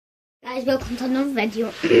Guys, welcome to another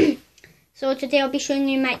video. So today I'll be showing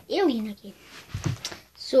you my alien again.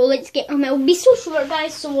 So let's get him. It'll be so short,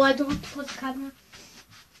 guys, so I don't have to put the camera.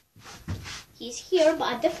 He's here,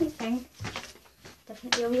 but a different thing.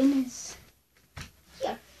 Different alien is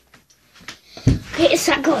here. Okay,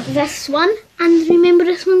 so I got this one, and remember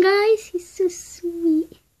this one, guys? He's so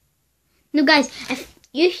sweet. Now, guys, if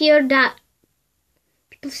you hear that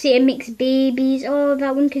people say it makes babies, oh,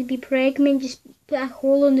 that one could be pregnant, just put a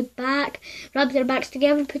hole on the back, rub their backs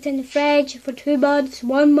together, put it in the fridge for 2 months,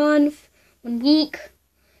 1 month, 1 week,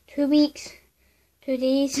 2 weeks, 2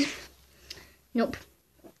 days. Nope.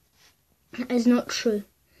 That is not true.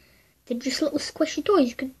 They're just little squishy toys.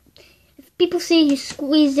 You could, if people say you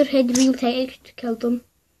squeeze their head real tight to kill them,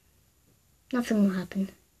 nothing will happen.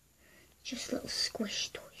 Just little squish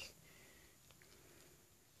toys.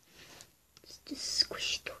 It's just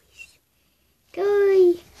squish toys.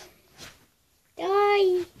 Toy.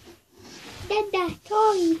 Toy. Dada,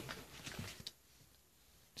 toy.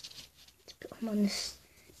 Let's put him on this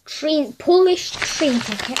Polish train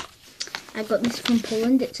ticket. I got this from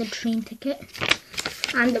Poland. It's a train ticket.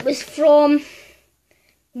 And it was from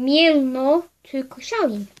Mielno to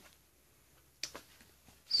Koszalin.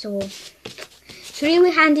 So, it's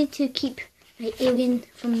really handy to keep my alien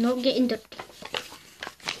from not getting dirty.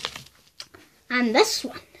 And this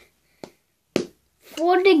one,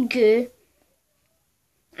 for the goo,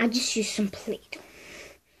 I just used some Play-Doh.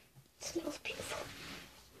 It smells beautiful.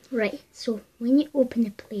 Right, so when you open the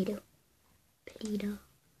Play-Doh,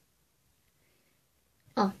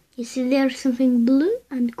 oh, you see there's something blue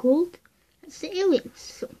and gold? That's the aliens.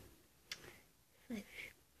 So,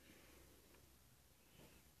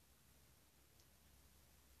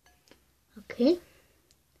 okay,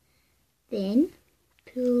 then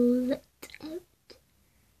pull it out.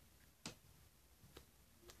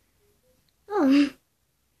 Oh,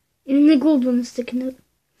 and the gold one's sticking out.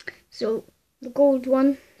 So the gold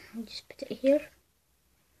one, I'll just put it here.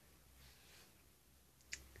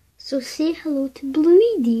 So say hello to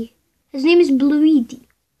Blueedy. His name is Blueedy.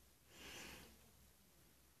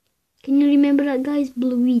 Can you remember that, guys?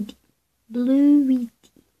 Blueedy. Blueedy.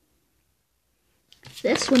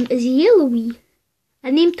 This one is Yellowy.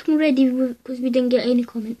 I named him already because we didn't get any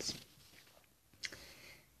comments.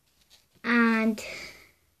 And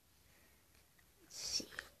let's see.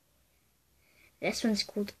 This one's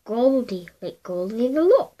called Goldie, like Goldie the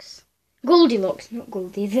Locks. Goldilocks, not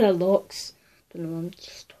Goldie the Locks. Don't know, I'm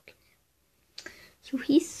just talking. So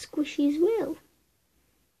he's squishy as well.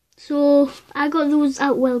 So I got those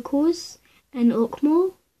at Wilco's in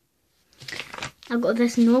Oakmall. I got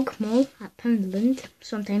this in Oakmall at Poundland.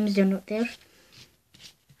 Sometimes they're not there.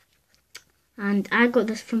 And I got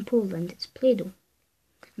this from Poland. It's Play-Doh.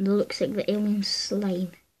 And it looks like the alien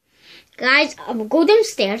slime. Guys, I will go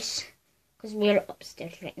downstairs, because we're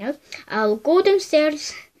upstairs right now. I'll go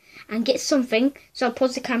downstairs and get something. So I'll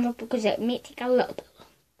pause the camera because it may take a little bit long.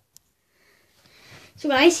 So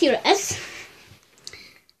guys, here it is.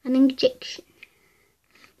 An injection.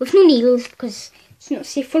 With no needles because it's not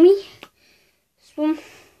safe for me. So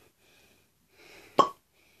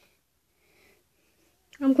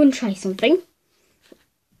I'm going to try something.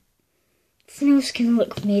 It smells kind of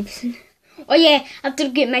like medicine. Oh yeah, after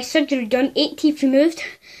getting my surgery done, 8 teeth removed,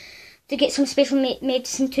 to get some special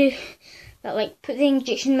medicine too. That like put the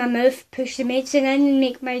injection in my mouth, push the medicine in and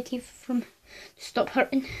make my teeth from stop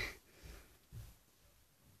hurting.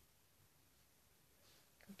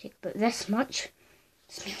 I'll take about this much.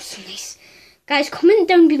 It smells so nice. Guys, comment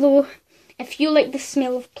down below if you like the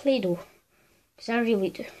smell of Play-Doh, because I really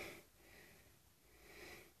do.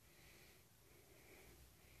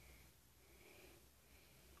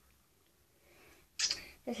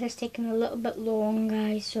 This has taken a little bit long,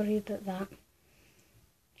 guys. Sorry about that.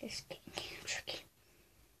 Just getting kind of tricky.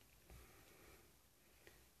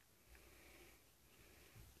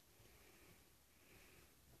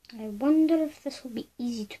 I wonder if this will be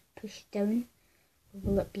easy to push down, or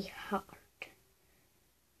will it be hard?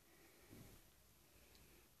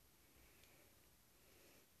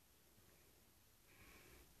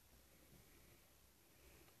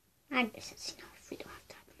 I guess it's enough. We don't have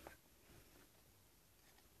to have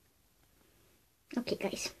more. Okay,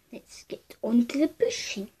 guys, let's get on to the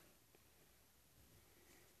pushing.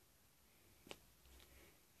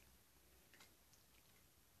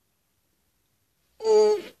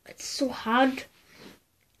 Oh, it's so hard.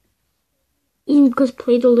 Even because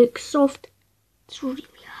Play-Doh looks soft, it's really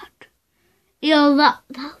hard. Yeah,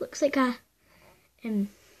 that looks like a I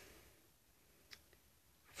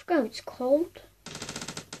forgot what it's called.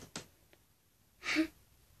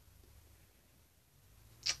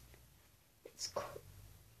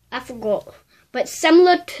 I forgot. But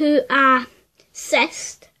similar to a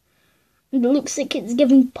cyst. It looks like it's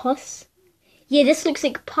giving pus. Yeah, this looks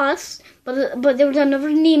like pus, but there was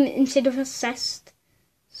another name instead of a cyst.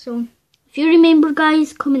 So, if you remember,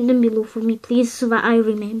 guys, comment down below for me, please, so that I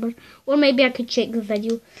remember. Or maybe I could check the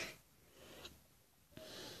video.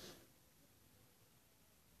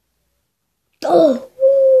 Oh!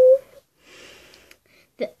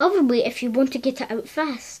 The other way, if you want to get it out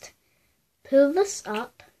fast, pull this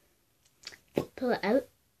up, pull it out.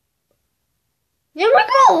 There we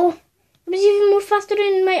go! It was even more faster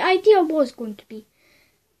than my idea was going to be.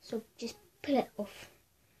 So just pull it off.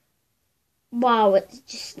 Wow, it's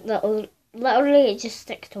just literally it just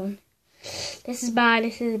sticked on. This is bad,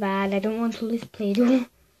 I don't want to lose Play-Doh. No,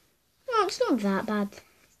 it's not that bad.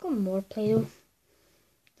 It's got more Play-Doh.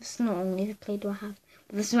 This is not only the Play-Doh I have.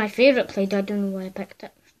 But this is my favourite Play-Doh, I don't know why I picked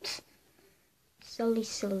it.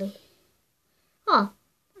 Silly. Oh,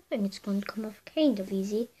 I think it's going to come off kind of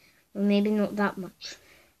easy. Or maybe not that much.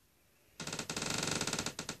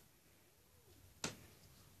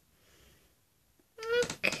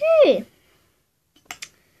 Okay.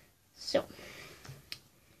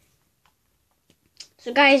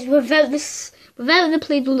 So guys, without the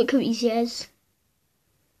Play-Doh, look how easy it is.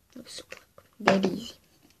 Looks so very easy.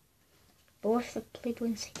 But with the Play-Doh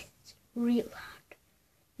inside, it's real hard.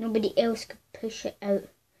 Nobody else could push it out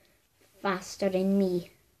faster than me.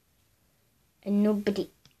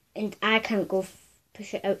 And I can't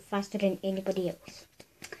push it out faster than anybody else.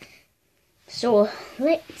 So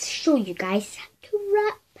let's show you guys how to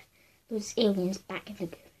wrap those aliens back in the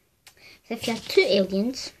goo. So if you have 2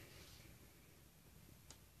 aliens,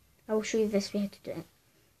 I will show you this way how to do it.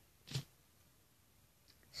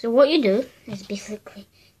 So what you do is basically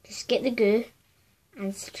just get the goo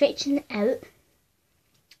and stretching it out.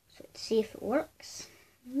 So let's see if it works.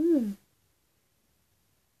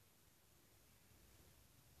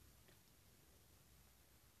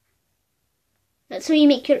 That's how you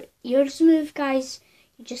make your ears move, guys.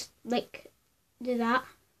 You just like do that.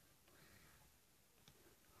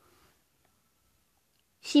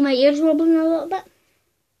 See my ears wobbling a little bit?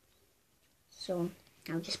 So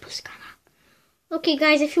I'll just put Scardox. Okay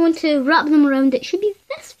guys, if you want to wrap them around, it should be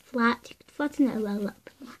this flat. You could flatten it a little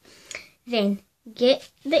bit more. Then get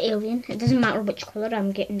the alien. It doesn't matter which colour.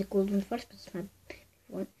 I'm getting the gold one first, but it's my favorite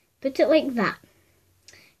one. Put it like that.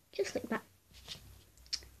 Just like that.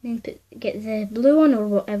 Then get the blue one or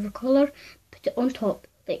whatever colour, put it on top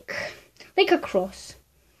like a cross.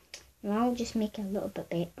 And I'll just make it a little bit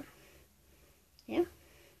better. Yeah?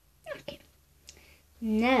 Okay.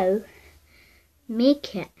 Now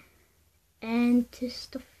make it into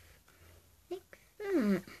stuff like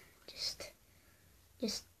that.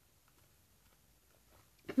 Just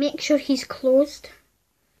make sure he's closed.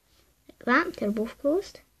 Like that, they're both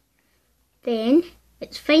closed. Then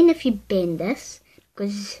it's fine if you bend this.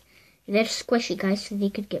 Because they're squishy, guys, so they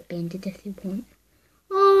could get bended if they want.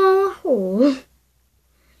 Oh.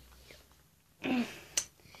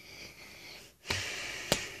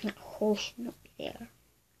 That hole should not be there.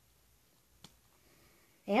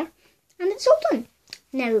 There. And it's all done.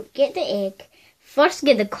 Now, get the egg. First,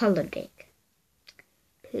 get the coloured egg.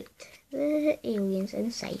 Put the aliens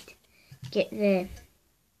inside. Get the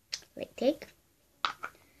white egg.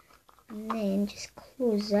 And then just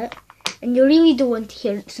close it. And you really don't want to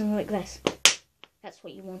hear it sound like this. That's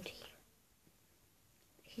what you want to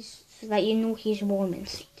hear. So that you know he's warm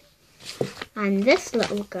inside. And this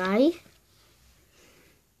little guy,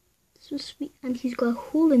 so sweet, and he's got a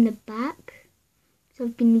hole in the back. So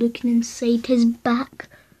I've been looking inside his back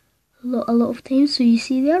a lot of times. So you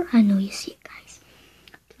see there? I know you see it, guys.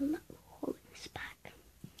 A little hole in his back.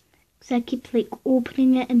 So I keep like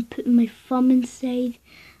opening it and putting my thumb inside.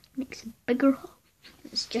 Makes a bigger hole.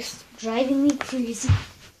 It's just driving me crazy.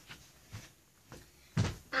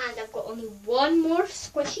 And I've got only one more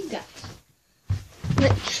squishy gut,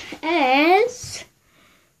 which is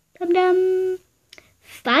dum-dum.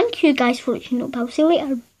 Thank you guys for watching. I'll see you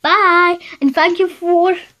later. Bye. And thank you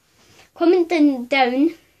for commenting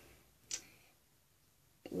down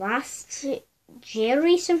last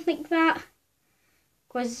Jerry, something like that.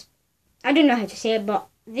 Because I don't know how to say it, but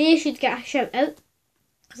they should get a shout out.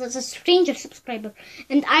 Because it's a stranger subscriber.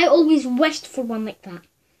 And I always wished for one like that.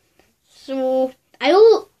 So, I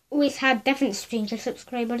always had different stranger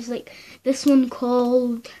subscribers. Like this one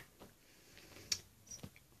called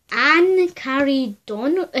Anne Carrie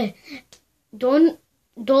Dolan.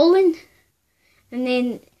 And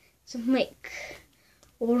then something like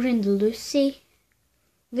Orange Lucy.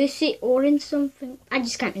 Lucy Orange something. I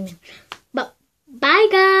just can't remember. But, bye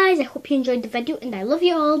guys. I hope you enjoyed the video. And I love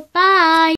you all. Bye.